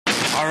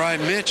All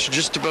right, Mitch,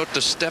 just about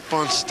to step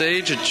on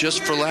stage at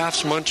Just for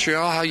Laughs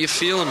Montreal. How you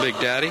feeling, Big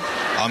Daddy?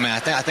 Oh man,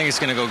 I think it's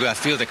gonna go good. I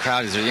feel the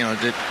crowd is,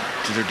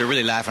 they're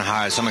really laughing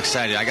hard, so I'm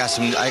excited. I got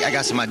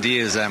some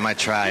ideas that I might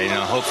try.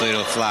 Hopefully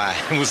it'll fly.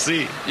 We'll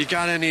see. You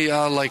got any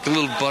like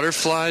little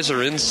butterflies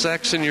or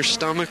insects in your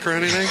stomach or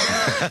anything?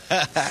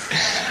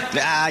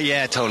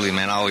 Yeah, totally,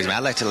 man. Always, man. I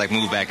like to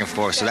move back and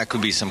forth, so that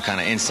could be some kind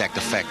of insect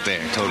effect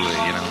there. Totally,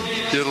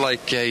 You're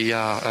like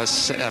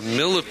a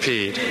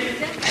millipede.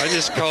 I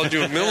just called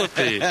you a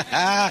millipede.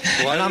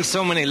 And I'm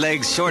so many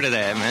legs short of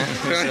that, man.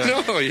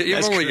 No,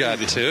 you've only got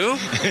two.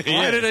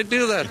 Why did I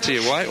do that to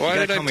you? Why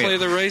did I play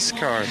the race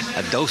card?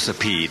 A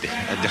docipede.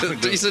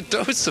 He's a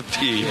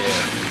docipede.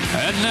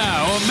 Yeah. And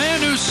now, a man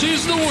who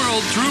sees the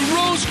world through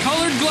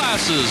rose-colored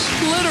glasses.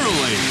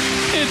 Literally,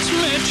 it's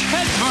Mitch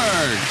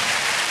Hedberg.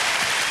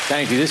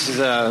 Thank you. This is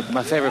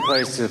my favorite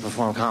place to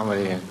perform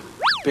comedy.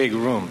 Big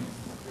room.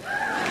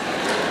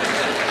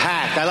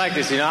 Packed. I like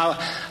this,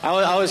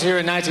 I was here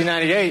in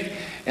 1998,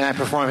 and I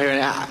performed here,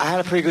 and I had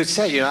a pretty good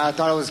set, I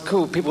thought it was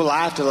cool. People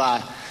laughed a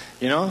lot,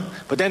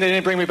 But then they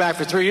didn't bring me back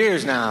for 3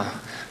 years now.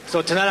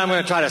 So tonight I'm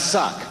going to try to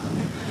suck.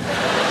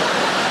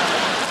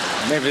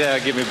 Maybe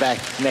that'll get me back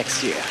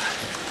next year.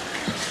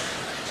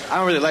 I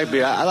don't really like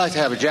beer. I like to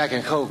have a Jack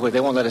and Coke, but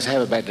they won't let us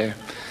have it back there.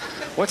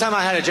 One time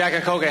I had a Jack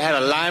and Coke, it had a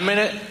lime in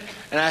it,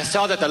 and I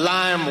saw that the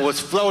lime was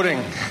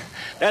floating.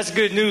 That's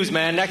good news,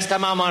 man. Next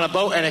time I'm on a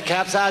boat and it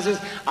capsizes,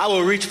 I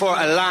will reach for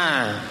a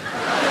lime.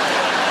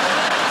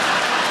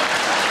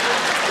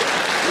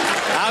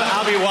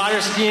 I'll be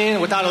water skiing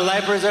without a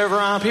life preserver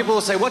on. People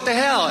will say, "What the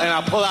hell?" And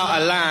I'll pull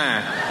out a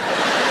lime.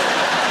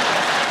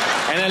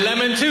 And a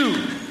lemon,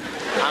 too.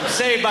 I'm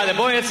saved by the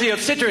buoyancy of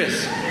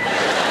citrus.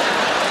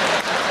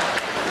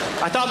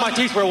 I thought my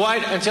teeth were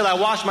white until I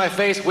washed my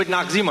face with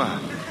Noxzema.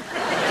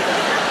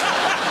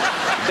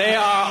 They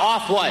are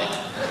off-white.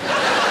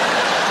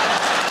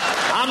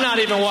 I'm not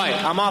even white.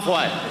 I'm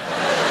off-white.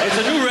 It's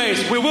a new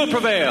race. We will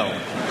prevail.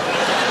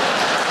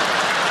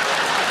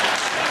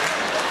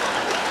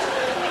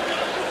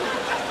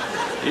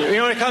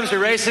 When it comes to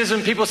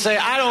racism, people say,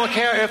 "I don't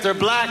care if they're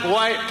black,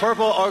 white,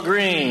 purple, or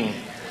green."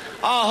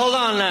 Oh, hold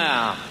on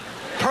now.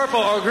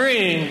 Purple or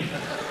green,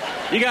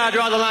 you gotta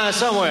draw the line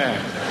somewhere.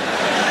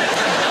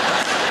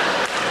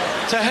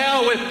 To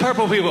hell with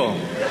purple people.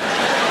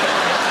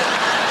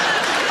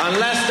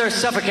 Unless they're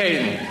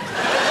suffocating.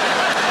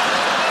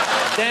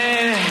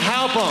 Then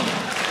help them.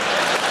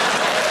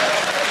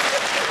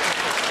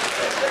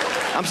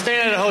 I'm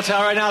staying at a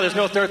hotel right now. There's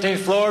no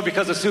 13th floor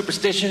because of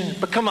superstition.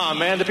 But come on,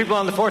 man. The people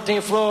on the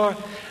 14th floor,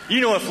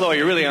 you know what floor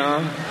you're really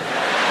on.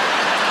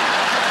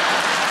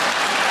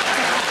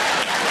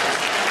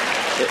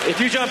 If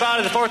you jump out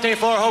of the 14th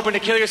floor hoping to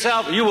kill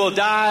yourself, you will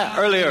die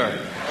earlier.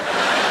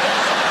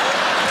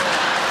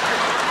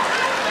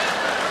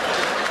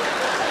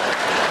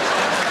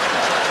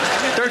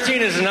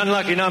 "13 is an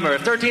unlucky number.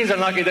 If 13 is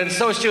unlucky, then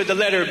so should the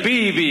letter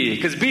B be,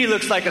 because B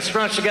looks like a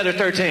scrunched together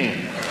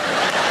 13.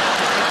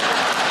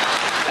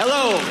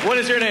 "Hello, what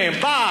is your name?"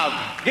 "Bob."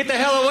 "Get the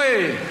hell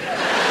away."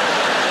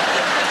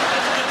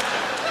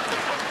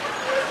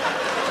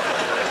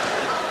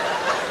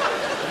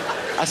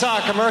 I saw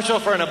a commercial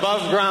for an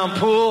above-ground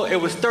pool. It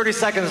was 30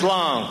 seconds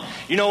long.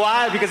 You know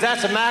why? Because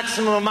that's the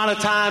maximum amount of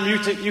time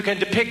you can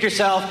depict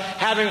yourself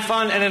having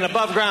fun in an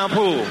above-ground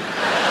pool.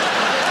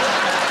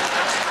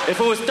 If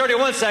it was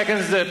 31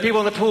 seconds, the people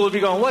in the pool would be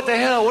going, "What the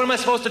hell? What am I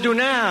supposed to do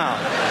now?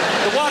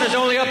 The water's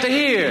only up to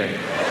here.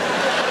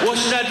 What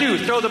should I do?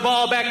 Throw the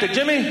ball back to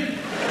Jimmy?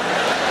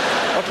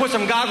 Or put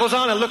some goggles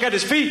on and look at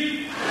his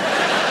feet?"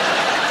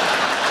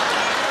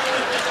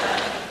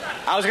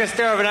 I was going to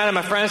stay overnight at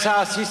my friend's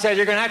house. She said,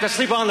 "You're going to have to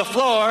sleep on the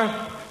floor."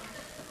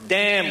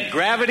 Damn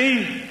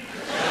gravity.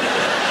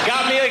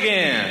 Got me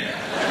again.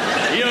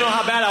 You don't know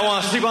how bad I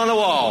want to sleep on the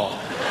wall.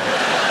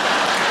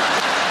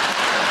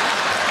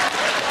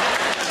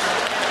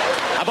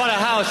 I bought a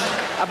house.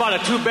 I bought a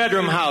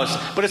 2-bedroom house.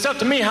 But it's up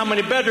to me how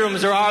many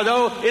bedrooms there are,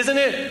 though, isn't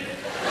it?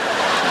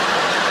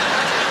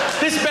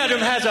 This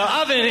bedroom has an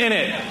oven in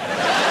it.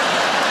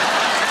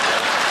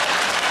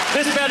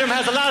 This bedroom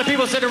has a lot of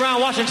people sitting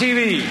around watching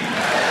TV.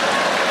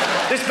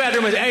 This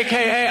bedroom is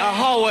AKA a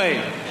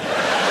hallway.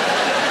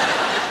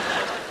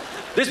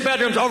 This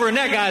bedroom's over in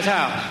that guy's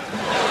house.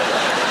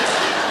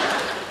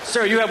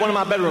 "Sir, you have one of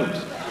my bedrooms."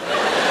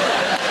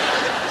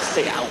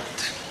 Stay out.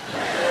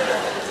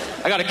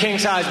 I got a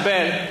king-size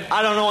bed.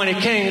 I don't know any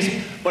kings,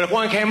 but if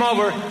one came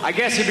over, I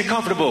guess he'd be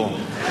comfortable.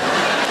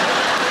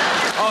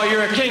 "Oh,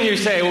 you're a king," you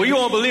say. "Well, you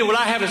won't believe what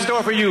I have in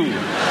store for you.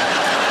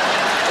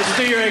 It's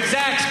to your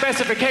exact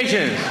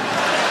specifications.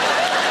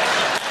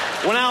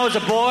 When I was a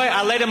boy,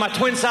 I laid in my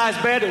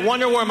twin-sized bed and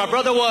wondered where my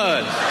brother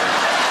was.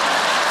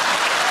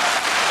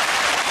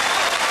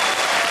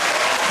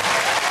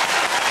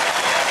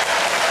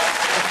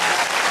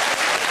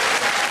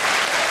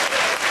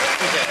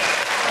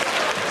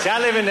 See, I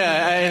live in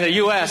the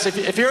U.S.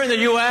 If you're in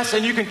the U.S.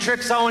 and you can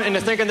trick someone into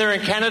thinking they're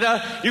in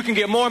Canada, you can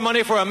get more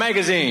money for a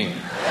magazine.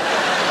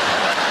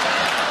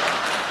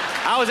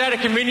 I was at a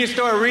convenience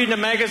store reading a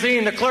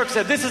magazine. The clerk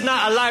said, "This is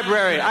not a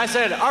library." I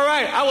said, "All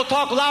right, I will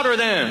talk louder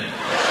then."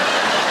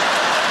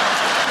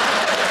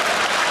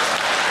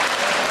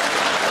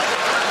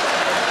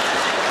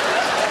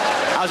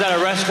 I was at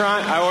a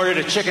restaurant. I ordered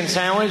a chicken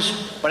sandwich,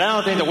 but I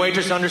don't think the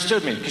waitress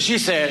understood me because she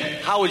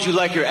said, "How would you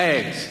like your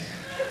eggs?"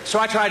 So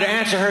I tried to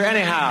answer her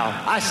anyhow.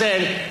 I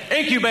said,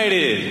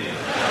 "Incubated."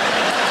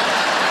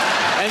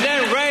 And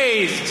then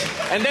raised,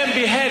 and then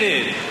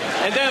beheaded,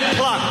 and then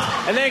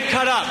plucked, and then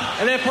cut up,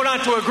 and then put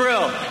onto a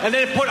grill, and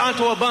then put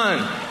onto a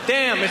bun.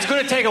 Damn, it's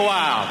going to take a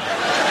while.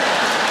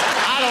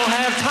 I don't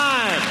have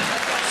time.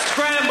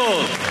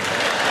 Scrambled.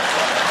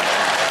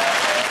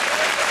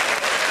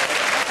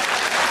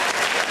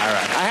 All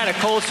right. I had a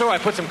cold sore. I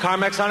put some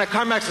Carmex on it.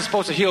 Carmex is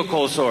supposed to heal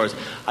cold sores.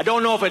 I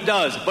don't know if it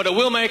does, but it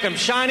will make them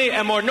shiny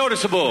and more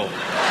noticeable.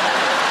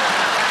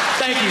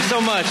 Thank you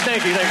so much.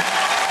 Thank you.